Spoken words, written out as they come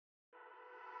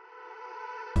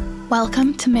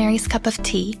Welcome to Mary's Cup of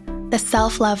Tea, the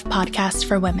self-love podcast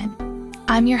for women.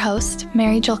 I'm your host,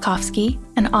 Mary Jolkowski,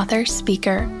 an author,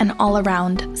 speaker, and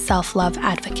all-around self-love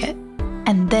advocate.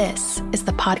 And this is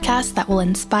the podcast that will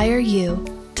inspire you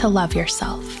to love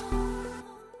yourself.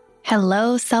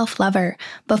 Hello, self-lover.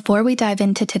 Before we dive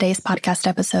into today's podcast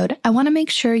episode, I want to make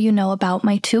sure you know about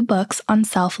my 2 books on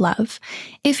self-love.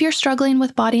 If you're struggling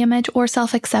with body image or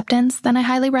self-acceptance, then I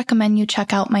highly recommend you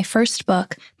check out my first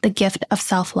book, The Gift of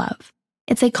Self-Love.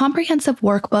 It's a comprehensive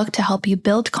workbook to help you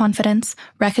build confidence,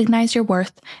 recognize your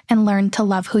worth, and learn to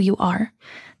love who you are.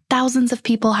 Thousands of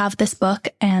people have this book,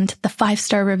 and the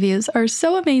 5-star reviews are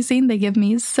so amazing. They give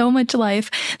me so much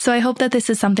life. So I hope that this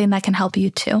is something that can help you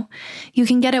too. You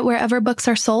can get it wherever books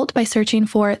are sold by searching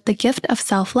for The Gift of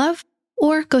Self-Love,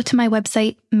 or go to my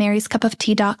website,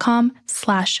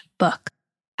 maryscupoftee.com/book.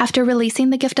 After releasing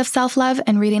The Gift of Self-Love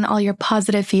and reading all your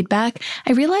positive feedback,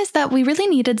 I realized that we really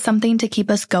needed something to keep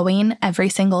us going every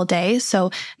single day. So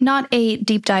not a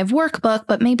deep dive workbook,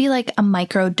 but maybe like a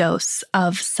micro dose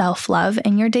of self-love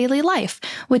in your daily life,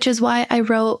 which is why I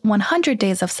wrote 100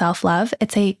 Days of Self-Love.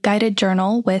 It's a guided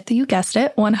journal with, you guessed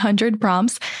it, 100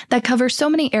 prompts that cover so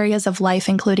many areas of life,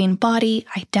 including body,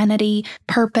 identity,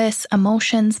 purpose,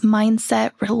 emotions,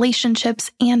 mindset,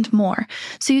 relationships, and more.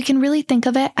 So you can really think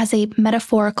of it as a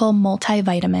metaphorical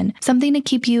multivitamin, something to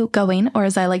keep you going, or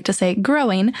as I like to say,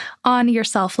 growing on your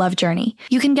self-love journey.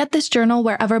 You can get this journal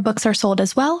wherever books are sold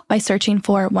as well by searching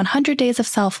for 100 Days of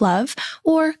Self-Love,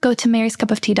 or go to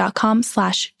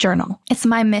maryscupoftee.com/journal. It's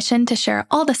my mission to share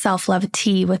all the self-love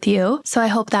tea with you, so I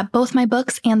hope that both my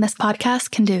books and this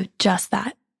podcast can do just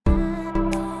that.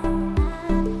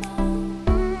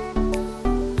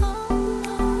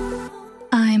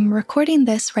 I'm recording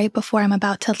this right before I'm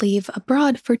about to leave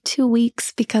abroad for 2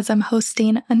 weeks because I'm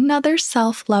hosting another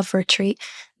self-love retreat,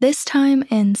 this time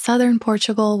in southern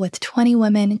Portugal with 20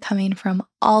 women coming from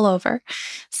all over.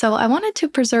 So I wanted to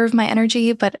preserve my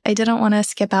energy, but I didn't want to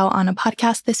skip out on a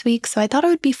podcast this week, so I thought it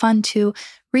would be fun to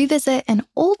revisit an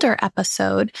older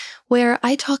episode where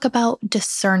I talk about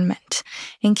discernment.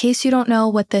 In case you don't know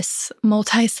what this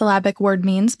multisyllabic word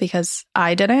means, because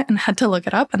I didn't and had to look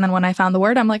it up. And then when I found the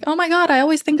word, I'm like, oh my God, I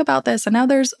always think about this. And now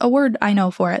there's a word I know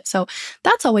for it. So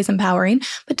that's always empowering.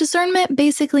 But discernment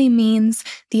basically means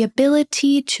the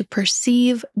ability to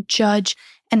perceive, judge,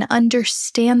 and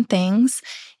understand things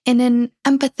in an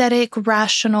empathetic,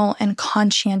 rational, and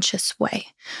conscientious way.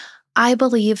 I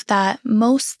believe that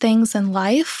most things in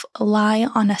life lie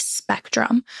on a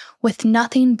spectrum, with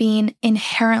nothing being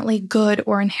inherently good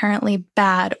or inherently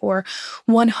bad or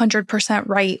 100%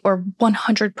 right or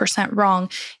 100% wrong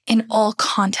in all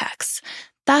contexts.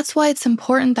 That's why it's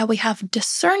important that we have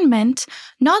discernment,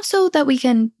 not so that we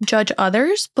can judge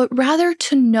others, but rather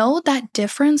to know that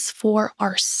difference for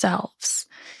ourselves.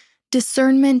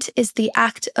 Discernment is the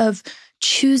act of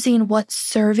choosing what's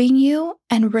serving you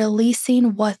and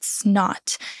releasing what's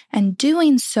not, and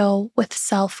doing so with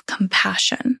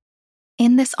self-compassion.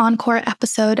 In this Encore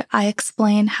episode, I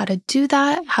explain how to do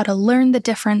that, how to learn the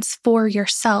difference for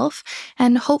yourself,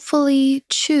 and hopefully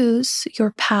choose your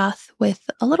path with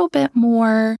a little bit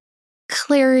more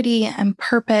clarity and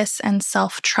purpose and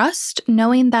self-trust,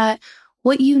 knowing that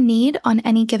what you need on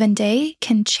any given day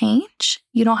can change.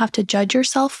 You don't have to judge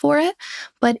yourself for it,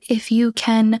 but if you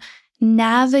can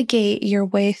navigate your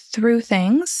way through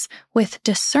things with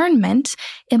discernment,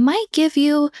 it might give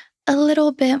you a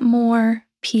little bit more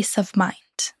peace of mind.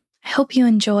 I hope you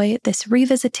enjoy this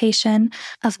revisitation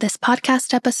of this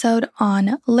podcast episode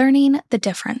on learning the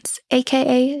difference,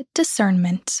 aka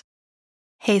discernment.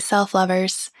 Hey,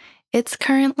 self-lovers. It's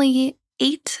currently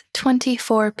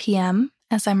 8:24 p.m.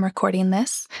 as I'm recording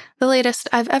this, the latest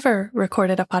I've ever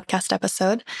recorded a podcast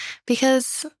episode,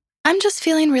 because I'm just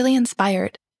feeling really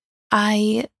inspired.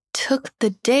 I took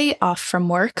the day off from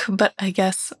work, but I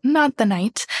guess not the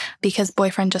night, because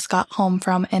boyfriend just got home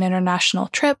from an international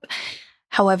trip.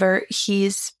 However,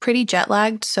 he's pretty jet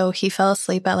lagged, so he fell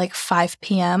asleep at like 5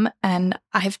 p.m. And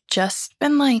I've just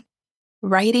been like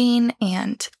writing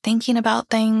and thinking about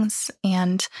things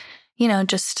and,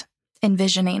 just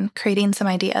envisioning, creating some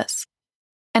ideas.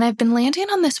 And I've been landing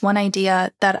on this one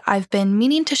idea that I've been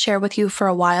meaning to share with you for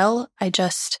a while. I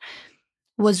just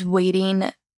was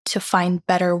waiting to find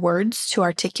better words to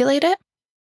articulate it.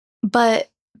 But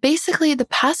basically, the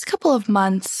past couple of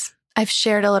months, I've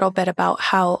shared a little bit about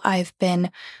how I've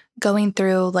been going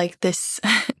through like this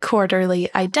quarterly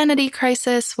identity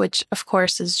crisis, which of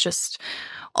course is just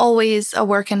always a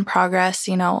work in progress,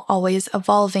 always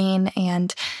evolving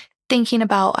and thinking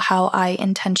about how I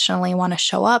intentionally want to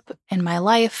show up in my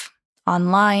life,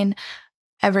 online,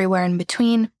 everywhere in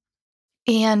between.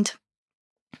 And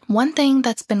One thing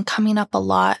that's been coming up a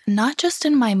lot, not just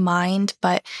in my mind,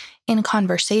 but in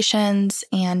conversations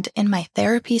and in my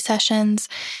therapy sessions,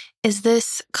 is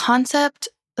this concept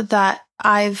that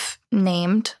I've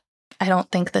named. I don't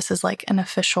think this is like an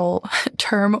official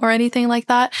term or anything like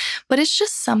that, but it's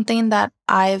just something that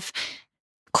I've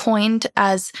coined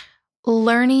as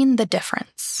learning the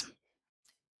difference.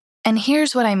 And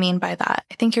here's what I mean by that.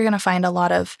 I think you're going to find a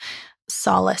lot of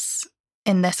solace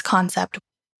in this concept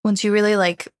once you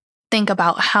really think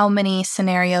about how many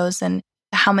scenarios and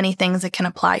how many things it can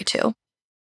apply to.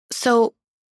 So,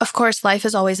 of course, life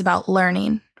is always about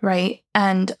learning, right?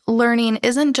 And learning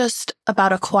isn't just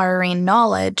about acquiring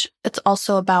knowledge. It's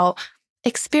also about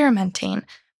experimenting,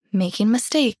 making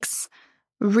mistakes,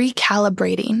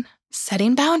 recalibrating,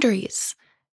 setting boundaries,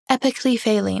 epically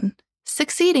failing,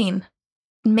 succeeding,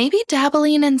 maybe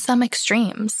dabbling in some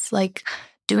extremes, like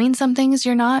doing some things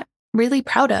you're not really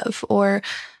proud of, or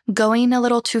going a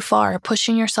little too far,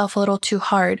 pushing yourself a little too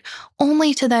hard,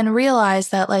 only to then realize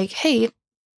that hey,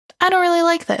 I don't really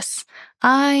like this.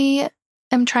 I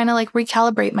am trying to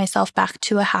recalibrate myself back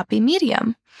to a happy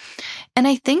medium. And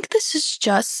I think this is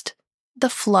just the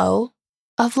flow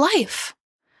of life.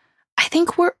 I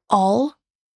think we're all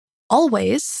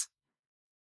always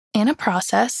in a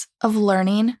process of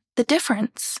learning the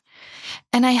difference.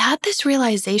 And I had this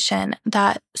realization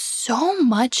that so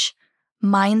much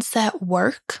mindset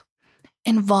work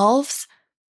involves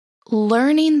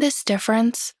learning this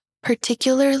difference,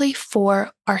 particularly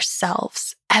for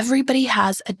ourselves. Everybody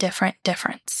has a different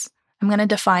difference. I'm going to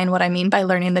define what I mean by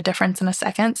learning the difference in a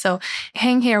second, so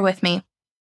hang here with me.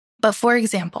 But for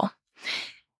example,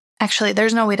 actually,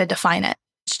 there's no way to define it.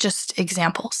 It's just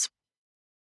examples.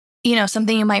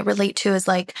 Something you might relate to is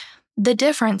the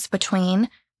difference between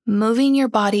moving your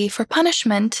body for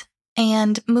punishment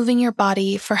and moving your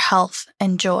body for health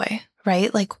and joy,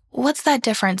 right? What's that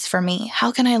difference for me?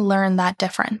 How can I learn that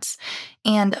difference?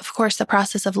 And of course, the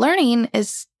process of learning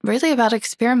is really about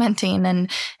experimenting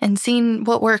and seeing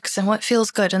what works and what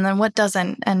feels good and then what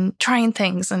doesn't, and trying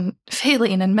things and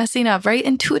failing and messing up, right?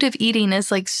 Intuitive eating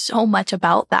is so much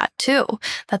about that too.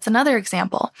 That's another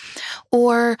example.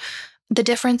 Or the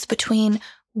difference between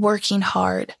working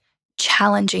hard,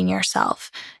 challenging yourself,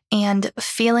 and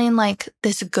feeling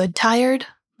this good tired,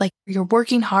 you're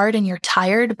working hard and you're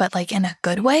tired, but in a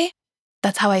good way.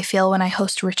 That's how I feel when I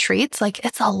host retreats.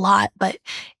 It's a lot, but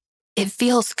it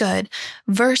feels good,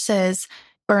 versus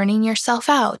burning yourself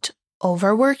out,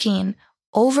 overworking,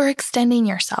 overextending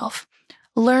yourself.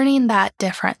 Learning that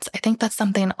difference. I think that's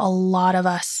something a lot of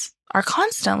us are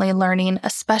constantly learning,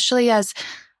 especially as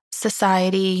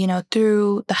society,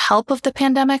 through the help of the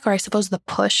pandemic, or I suppose the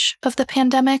push of the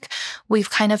pandemic, we've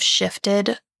kind of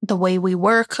shifted the way we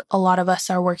work. A lot of us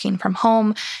are working from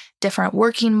home, different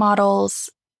working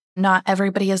models. Not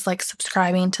everybody is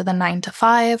subscribing to the 9 to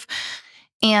 5.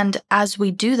 And as we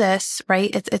do this,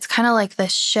 right, it's kind of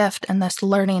this shift and this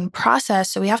learning process.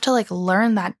 So we have to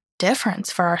learn that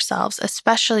difference for ourselves,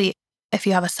 especially if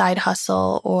you have a side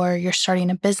hustle, or you're starting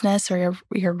a business, or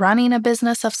you're running a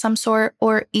business of some sort,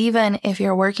 or even if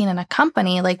you're working in a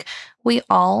company. We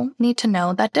all need to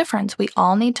know that difference. We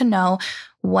all need to know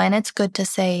when it's good to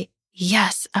say,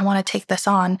 yes, I want to take this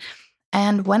on,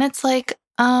 and when it's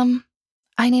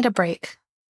I need a break.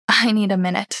 I need a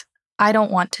minute. I don't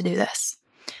want to do this.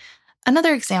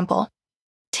 Another example,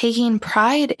 taking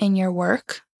pride in your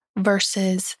work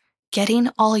versus getting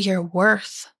all your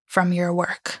worth from your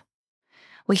work.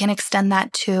 We can extend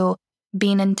that to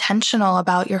being intentional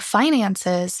about your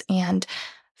finances and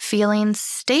feeling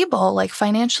stable,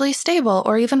 financially stable,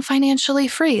 or even financially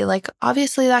free.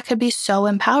 Obviously that could be so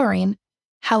empowering.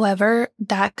 However,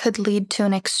 that could lead to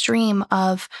an extreme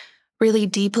of really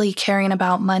deeply caring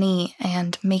about money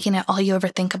and making it all you ever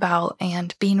think about,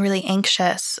 and being really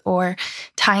anxious, or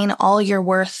tying all your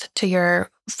worth to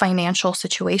your financial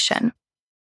situation.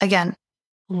 Again,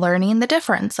 learning the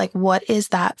difference. What is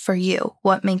that for you?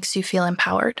 What makes you feel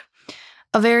empowered?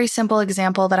 A very simple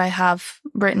example that I have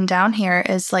written down here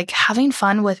is having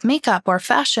fun with makeup or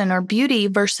fashion or beauty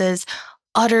versus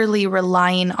utterly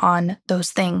relying on those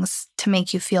things to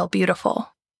make you feel beautiful.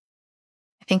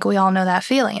 I think we all know that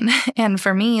feeling. And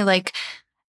for me,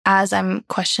 as I'm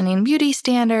questioning beauty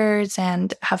standards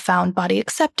and have found body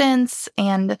acceptance,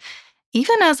 and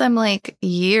even as I'm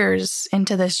years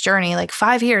into this journey,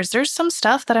 5 years, there's some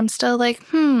stuff that I'm still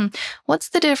what's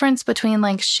the difference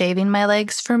between shaving my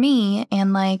legs for me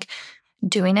and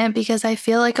doing it because I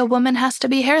feel like a woman has to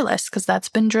be hairless because that's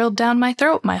been drilled down my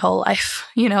throat my whole life,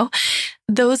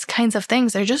 Those kinds of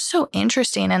things are just so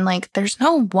interesting, and there's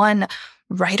no one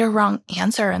right or wrong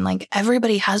answer, and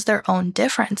everybody has their own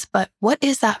difference, but what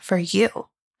is that for you?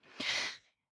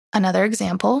 Another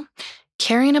example,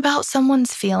 caring about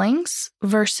someone's feelings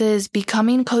versus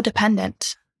becoming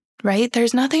codependent, right?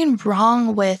 There's nothing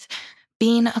wrong with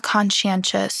being a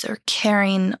conscientious or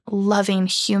caring, loving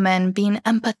human, being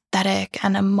empathetic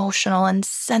and emotional and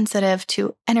sensitive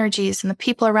to energies and the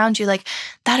people around you. Like,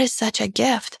 that is such a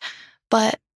gift.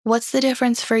 But what's the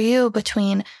difference for you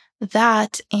between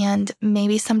that and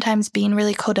maybe sometimes being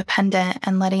really codependent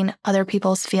and letting other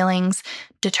people's feelings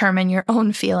determine your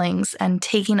own feelings and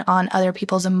taking on other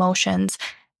people's emotions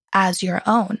as your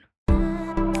own?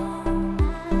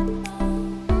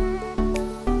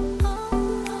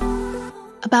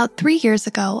 About 3 years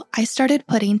ago, I started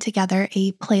putting together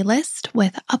a playlist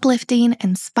with uplifting,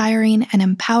 inspiring, and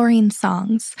empowering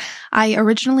songs. I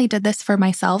originally did this for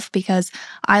myself because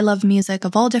I love music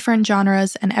of all different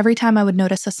genres, and every time I would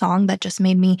notice a song that just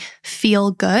made me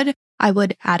feel good, I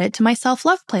would add it to my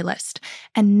self-love playlist.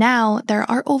 And now there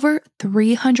are over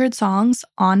 300 songs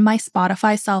on my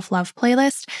Spotify self-love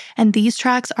playlist, and these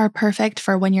tracks are perfect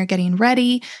for when you're getting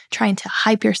ready, trying to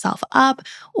hype yourself up,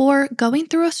 or going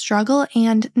through a struggle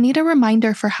and need a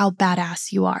reminder for how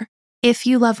badass you are. If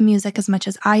you love music as much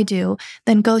as I do,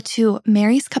 then go to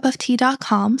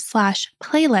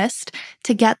maryscupoftea.com/playlist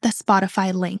to get the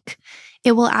Spotify link.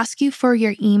 It will ask you for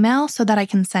your email so that I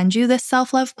can send you this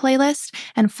self-love playlist.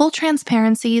 And full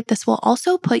transparency, this will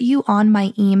also put you on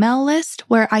my email list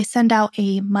where I send out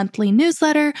a monthly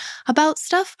newsletter about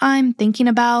stuff I'm thinking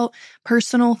about,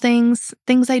 personal things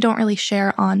I don't really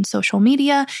share on social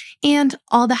media, and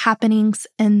all the happenings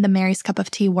in the Mary's Cup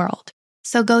of Tea world.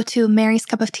 So go to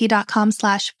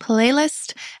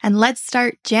maryscupoftea.com/playlist and let's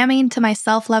start jamming to my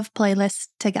self-love playlist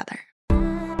together.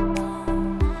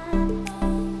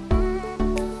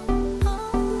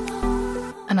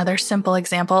 Another simple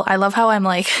example. I love how I'm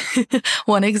like,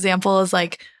 one example is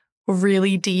like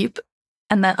really deep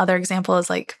and the other example is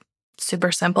like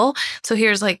super simple. So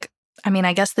here's like,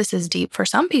 I guess this is deep for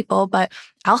some people, but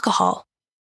alcohol.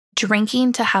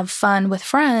 Drinking to have fun with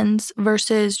friends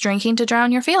versus drinking to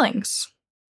drown your feelings.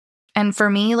 And for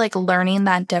me, like learning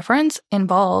that difference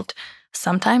involved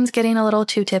sometimes getting a little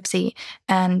too tipsy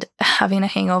and having a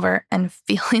hangover and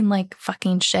feeling like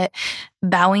fucking shit,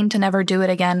 vowing to never do it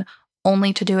again,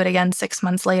 only to do it again 6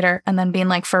 months later and then being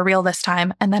like, for real this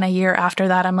time. And then a year after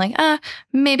that, I'm like,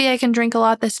 maybe I can drink a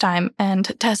lot this time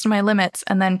and test my limits,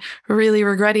 and then really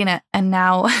regretting it. And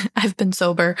now I've been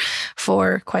sober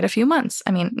for quite a few months.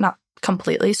 Not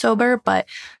completely sober, but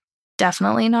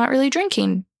definitely not really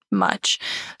drinking much.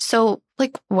 So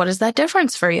like, what is that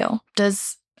difference for you?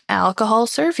 Does alcohol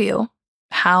serve you?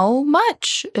 How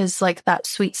much is like that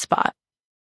sweet spot?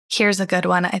 Here's a good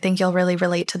one. I think you'll really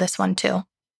relate to this one too.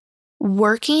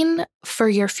 Working for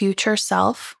your future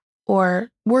self or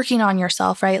working on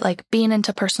yourself, right? Like being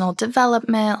into personal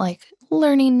development, like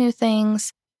learning new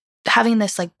things, having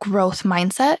this like growth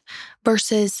mindset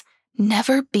versus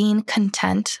never being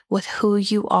content with who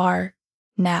you are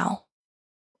now.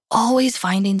 Always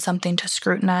finding something to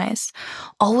scrutinize,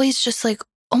 always just like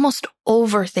almost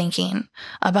overthinking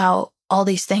about all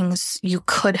these things you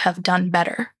could have done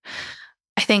better.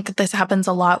 I think this happens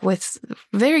a lot with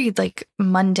very like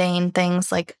mundane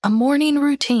things like a morning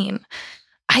routine.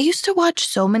 I used to watch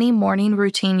so many morning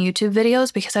routine YouTube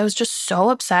videos because I was just so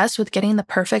obsessed with getting the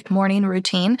perfect morning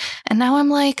routine. And now I'm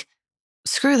like,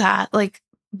 screw that. Like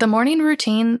the morning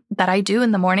routine that I do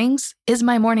in the mornings is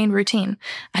my morning routine.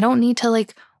 I don't need to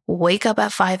like wake up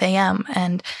at 5 a.m.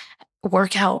 and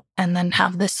work out and then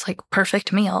have this like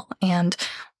perfect meal and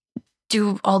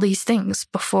do all these things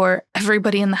before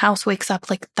everybody in the house wakes up.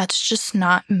 Like, that's just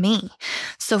not me.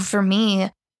 So for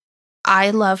me, I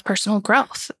love personal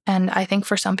growth. And I think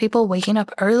for some people, waking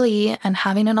up early and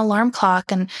having an alarm clock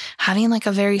and having like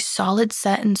a very solid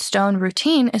set in stone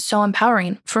routine is so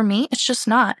empowering. For me, it's just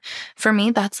not. For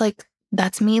me, that's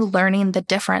me learning the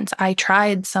difference. I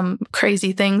tried some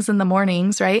crazy things in the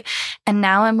mornings, right? And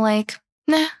now I'm like,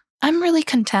 nah, I'm really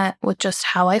content with just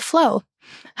how I flow.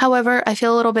 However, I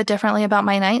feel a little bit differently about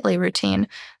my nightly routine.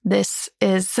 This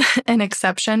is an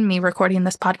exception, me recording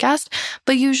this podcast,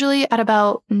 but usually at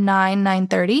about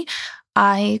 9:30,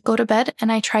 I go to bed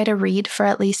and I try to read for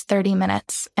at least 30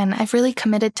 minutes. And I've really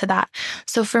committed to that.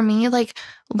 So for me, like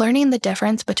learning the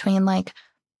difference between like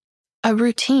a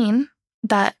routine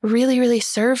that really, really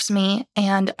serves me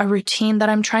and a routine that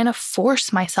I'm trying to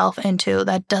force myself into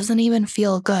that doesn't even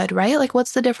feel good, right? Like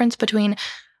what's the difference between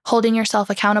holding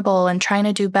yourself accountable and trying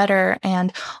to do better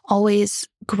and always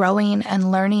growing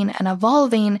and learning and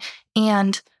evolving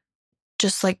and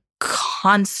just like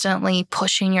constantly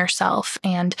pushing yourself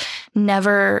and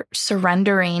never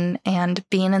surrendering and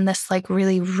being in this like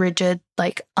really rigid,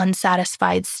 like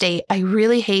unsatisfied state. I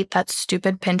really hate that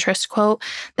stupid Pinterest quote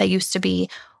that used to be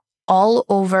all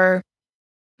over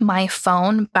my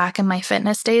phone back in my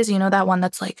fitness days. You know, that one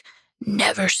that's like,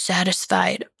 never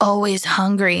satisfied, always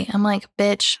hungry. I'm like,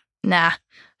 bitch, nah,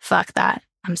 fuck that.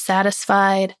 I'm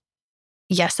satisfied.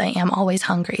 Yes, I am always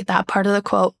hungry. That part of the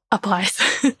quote applies.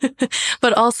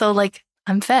 But also, like,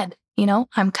 I'm fed, you know,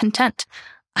 I'm content.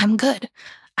 I'm good.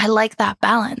 I like that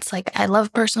balance. Like, I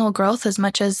love personal growth as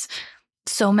much as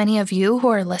so many of you who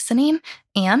are listening.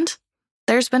 And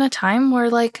there's been a time where,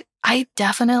 like, I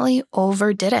definitely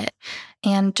overdid it.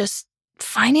 And just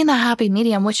finding that happy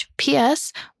medium, which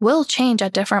PS will change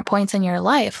at different points in your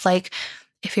life. Like,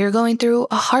 if you're going through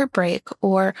a heartbreak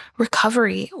or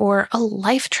recovery or a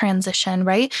life transition,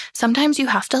 right? Sometimes you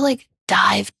have to like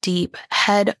dive deep,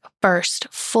 head first,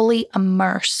 fully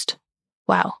immersed.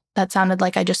 Wow, that sounded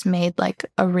like I just made like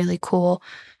a really cool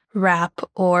rap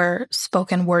or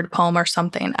spoken word poem or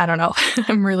something. I don't know.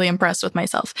 I'm really impressed with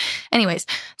myself. Anyways,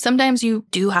 sometimes you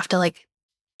do have to like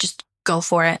just go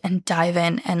for it and dive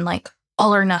in and like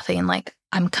all or nothing, like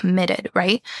I'm committed,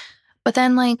 right? But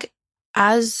then like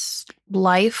as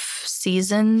life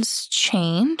seasons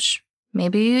change,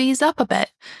 maybe you ease up a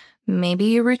bit. Maybe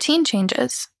your routine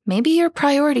changes. Maybe your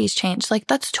priorities change. Like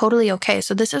that's totally okay.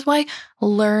 So this is why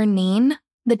learning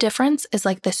the difference is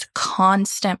like this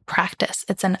constant practice.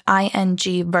 It's an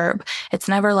ing verb. It's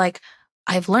never like,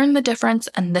 I've learned the difference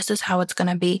and this is how it's going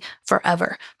to be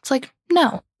forever. It's like,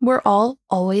 no, we're all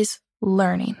always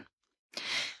learning.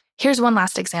 Here's one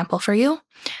last example for you.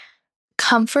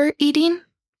 Comfort eating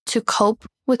to cope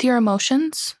with your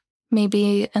emotions,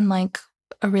 maybe in like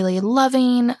a really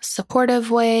loving,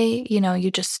 supportive way. You know, you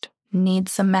just need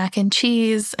some mac and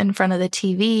cheese in front of the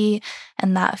TV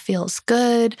and that feels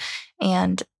good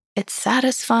and it's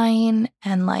satisfying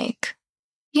and like,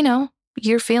 you know,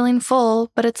 you're feeling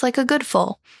full, but it's like a good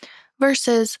full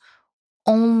versus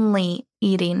only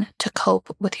eating to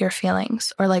cope with your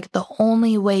feelings or like the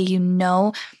only way you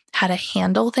know how to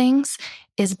handle things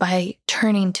is by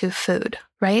turning to food,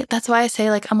 right? That's why I say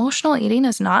like emotional eating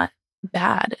is not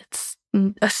bad. It's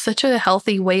such a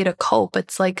healthy way to cope.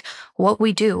 It's like what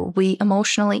we do. We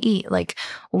emotionally eat. Like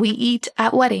we eat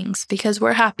at weddings because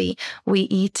we're happy. We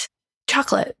eat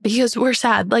chocolate because we're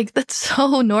sad. Like that's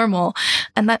so normal.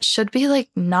 And that should be like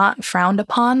not frowned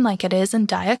upon like it is in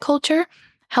diet culture.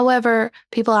 However,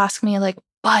 people ask me like,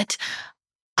 but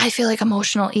I feel like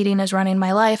emotional eating is running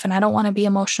my life and I don't want to be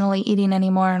emotionally eating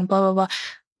anymore and blah, blah, blah.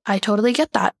 I totally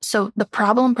get that. So the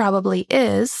problem probably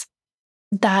is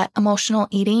that emotional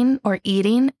eating or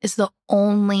eating is the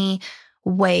only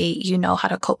way you know how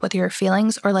to cope with your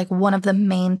feelings or like one of the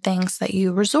main things that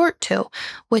you resort to,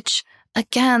 which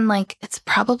again, like it's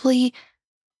probably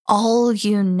all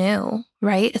you knew,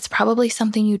 right? It's probably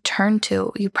something you turned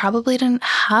to. You probably didn't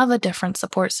have a different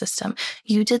support system.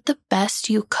 You did the best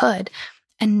you could.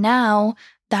 And now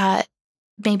that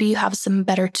maybe you have some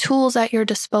better tools at your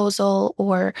disposal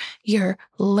or you're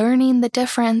learning the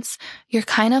difference, you're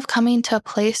kind of coming to a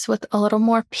place with a little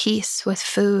more peace with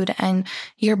food and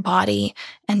your body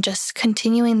and just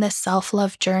continuing this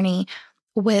self-love journey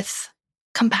with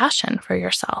compassion for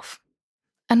yourself.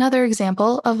 Another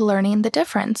example of learning the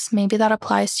difference, maybe that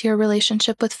applies to your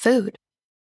relationship with food.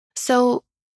 So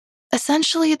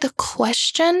essentially the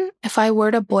question, if I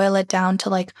were to boil it down to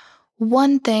like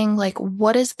one thing, like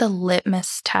what is the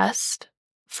litmus test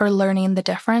for learning the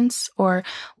difference? Or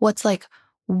what's like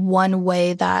one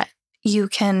way that you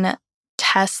can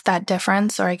test that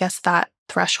difference, or I guess that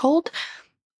threshold?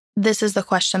 This is the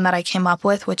question that I came up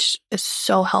with, which is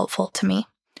so helpful to me.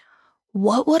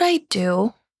 What would I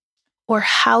do or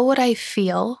how would I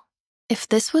feel if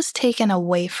this was taken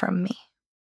away from me?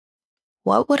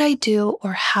 What would I do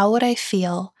or how would I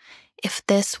feel if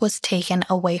this was taken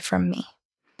away from me?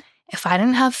 If I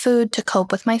didn't have food to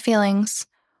cope with my feelings,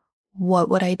 what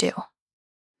would I do?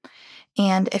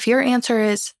 And if your answer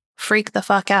is freak the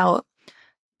fuck out,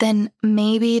 then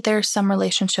maybe there's some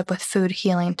relationship with food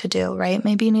healing to do, right?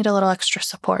 Maybe you need a little extra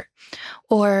support.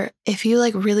 Or if you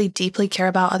like really deeply care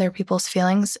about other people's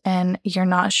feelings and you're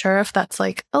not sure if that's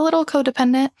like a little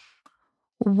codependent,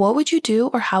 what would you do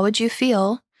or how would you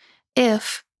feel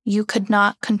if you could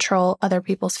not control other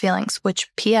people's feelings?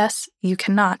 Which, P.S., you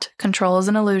cannot. Control is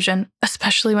an illusion,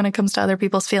 especially when it comes to other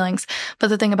people's feelings. But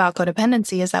the thing about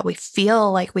codependency is that we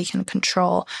feel like we can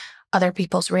control other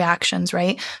people's reactions,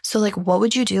 right? So like, what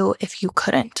would you do if you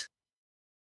couldn't?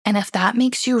 And if that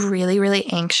makes you really,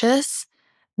 really anxious,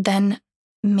 then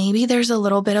maybe there's a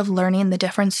little bit of learning the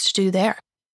difference to do there.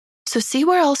 So see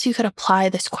where else you could apply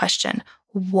this question.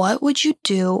 What would you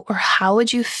do or how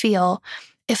would you feel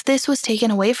if this was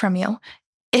taken away from you?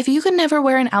 If you could never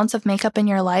wear an ounce of makeup in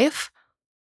your life,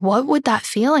 what would that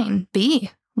feeling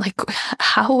be? Like,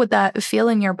 how would that feel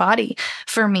in your body?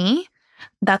 For me,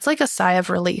 that's like a sigh of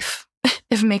relief.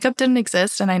 If makeup didn't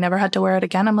exist and I never had to wear it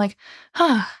again, I'm like,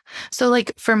 huh. So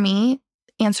like for me,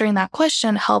 answering that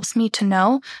question helps me to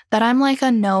know that I'm like a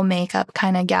no makeup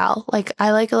kind of gal. Like I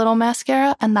like a little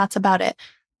mascara and that's about it.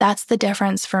 That's the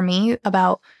difference for me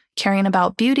about caring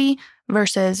about beauty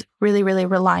versus really, really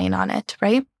relying on it,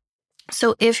 right?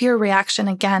 So if your reaction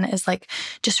again is like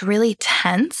just really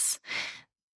tense,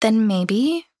 then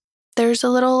maybe there's a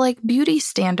little like beauty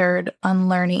standard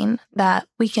unlearning that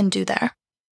we can do there.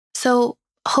 So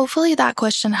hopefully that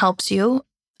question helps you.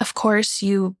 Of course,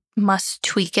 you must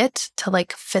tweak it to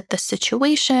like fit the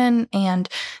situation and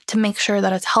to make sure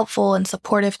that it's helpful and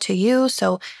supportive to you.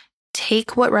 So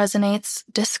take what resonates,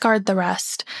 discard the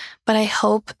rest. But I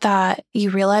hope that you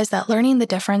realize that learning the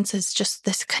difference is just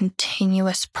this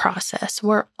continuous process.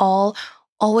 We're all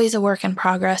always a work in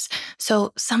progress.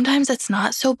 So sometimes it's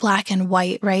not so black and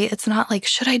white, right? It's not like,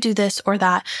 should I do this or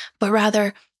that? But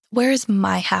rather, where's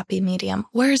my happy medium?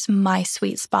 Where's my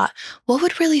sweet spot? What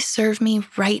would really serve me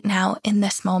right now in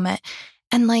this moment?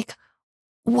 And like,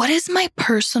 what is my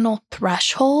personal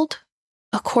threshold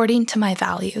according to my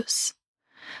values?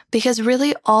 Because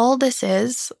really all this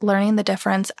is learning the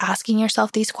difference, asking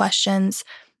yourself these questions,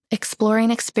 exploring,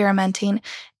 experimenting,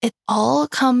 it all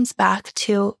comes back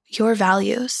to your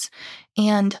values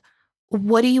and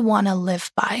what do you want to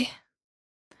live by?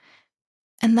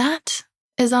 And that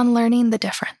is on learning the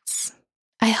difference.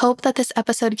 I hope that this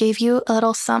episode gave you a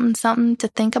little something to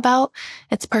think about.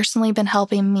 It's personally been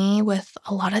helping me with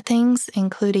a lot of things,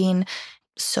 including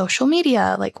social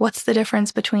media. Like, what's the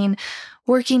difference between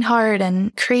working hard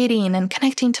and creating and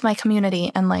connecting to my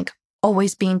community and like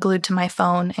always being glued to my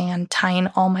phone and tying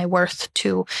all my worth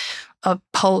to a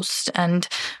post and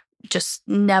just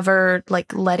never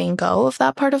like letting go of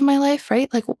that part of my life,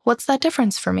 right? Like, what's that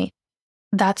difference for me?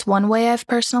 That's one way I've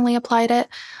personally applied it.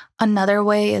 Another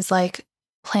way is like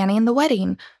planning the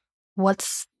wedding.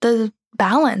 What's the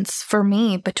balance for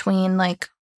me between like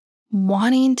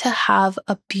wanting to have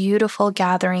a beautiful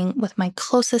gathering with my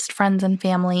closest friends and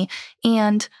family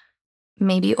and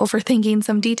maybe overthinking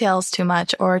some details too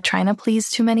much or trying to please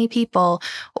too many people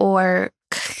or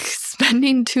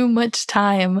spending too much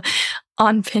time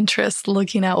on Pinterest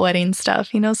looking at wedding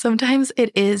stuff. You know, sometimes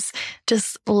it is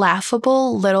just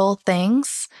laughable little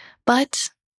things, but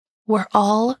we're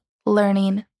all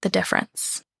learning the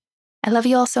difference. I love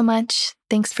you all so much.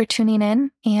 Thanks for tuning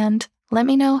in, and let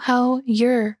me know how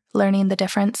you're learning the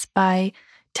difference by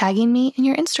tagging me in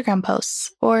your Instagram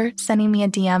posts or sending me a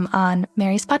DM on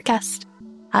Mary's podcast.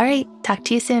 All right, talk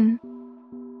to you soon.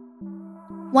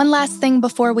 One last thing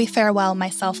before we farewell, my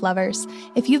self-lovers.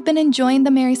 If you've been enjoying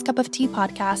the Mary's Cup of Tea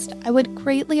podcast, I would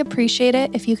greatly appreciate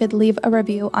it if you could leave a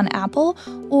review on Apple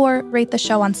or rate the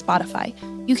show on Spotify.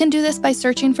 You can do this by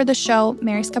searching for the show,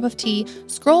 Mary's Cup of Tea.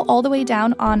 Scroll all the way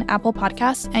down on Apple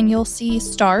Podcasts and you'll see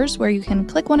stars where you can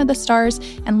click one of the stars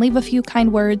and leave a few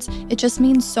kind words. It just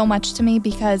means so much to me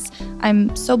because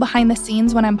I'm so behind the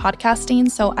scenes when I'm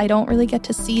podcasting, so I don't really get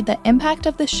to see the impact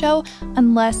of the show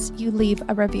unless you leave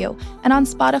a review. And on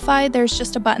Spotify, there's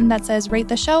just a button that says rate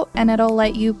the show and it'll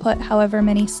let you put however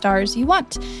many stars you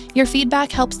want. Your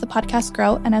feedback helps the podcast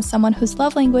grow, and as someone whose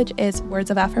love language is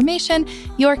words of affirmation,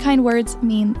 your kind words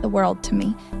mean the world to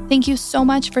me. Thank you so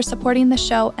much for supporting the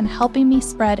show and helping me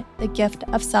spread the gift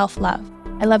of self-love.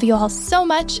 I love you all so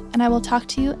much, and I will talk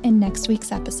to you in next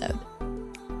week's episode.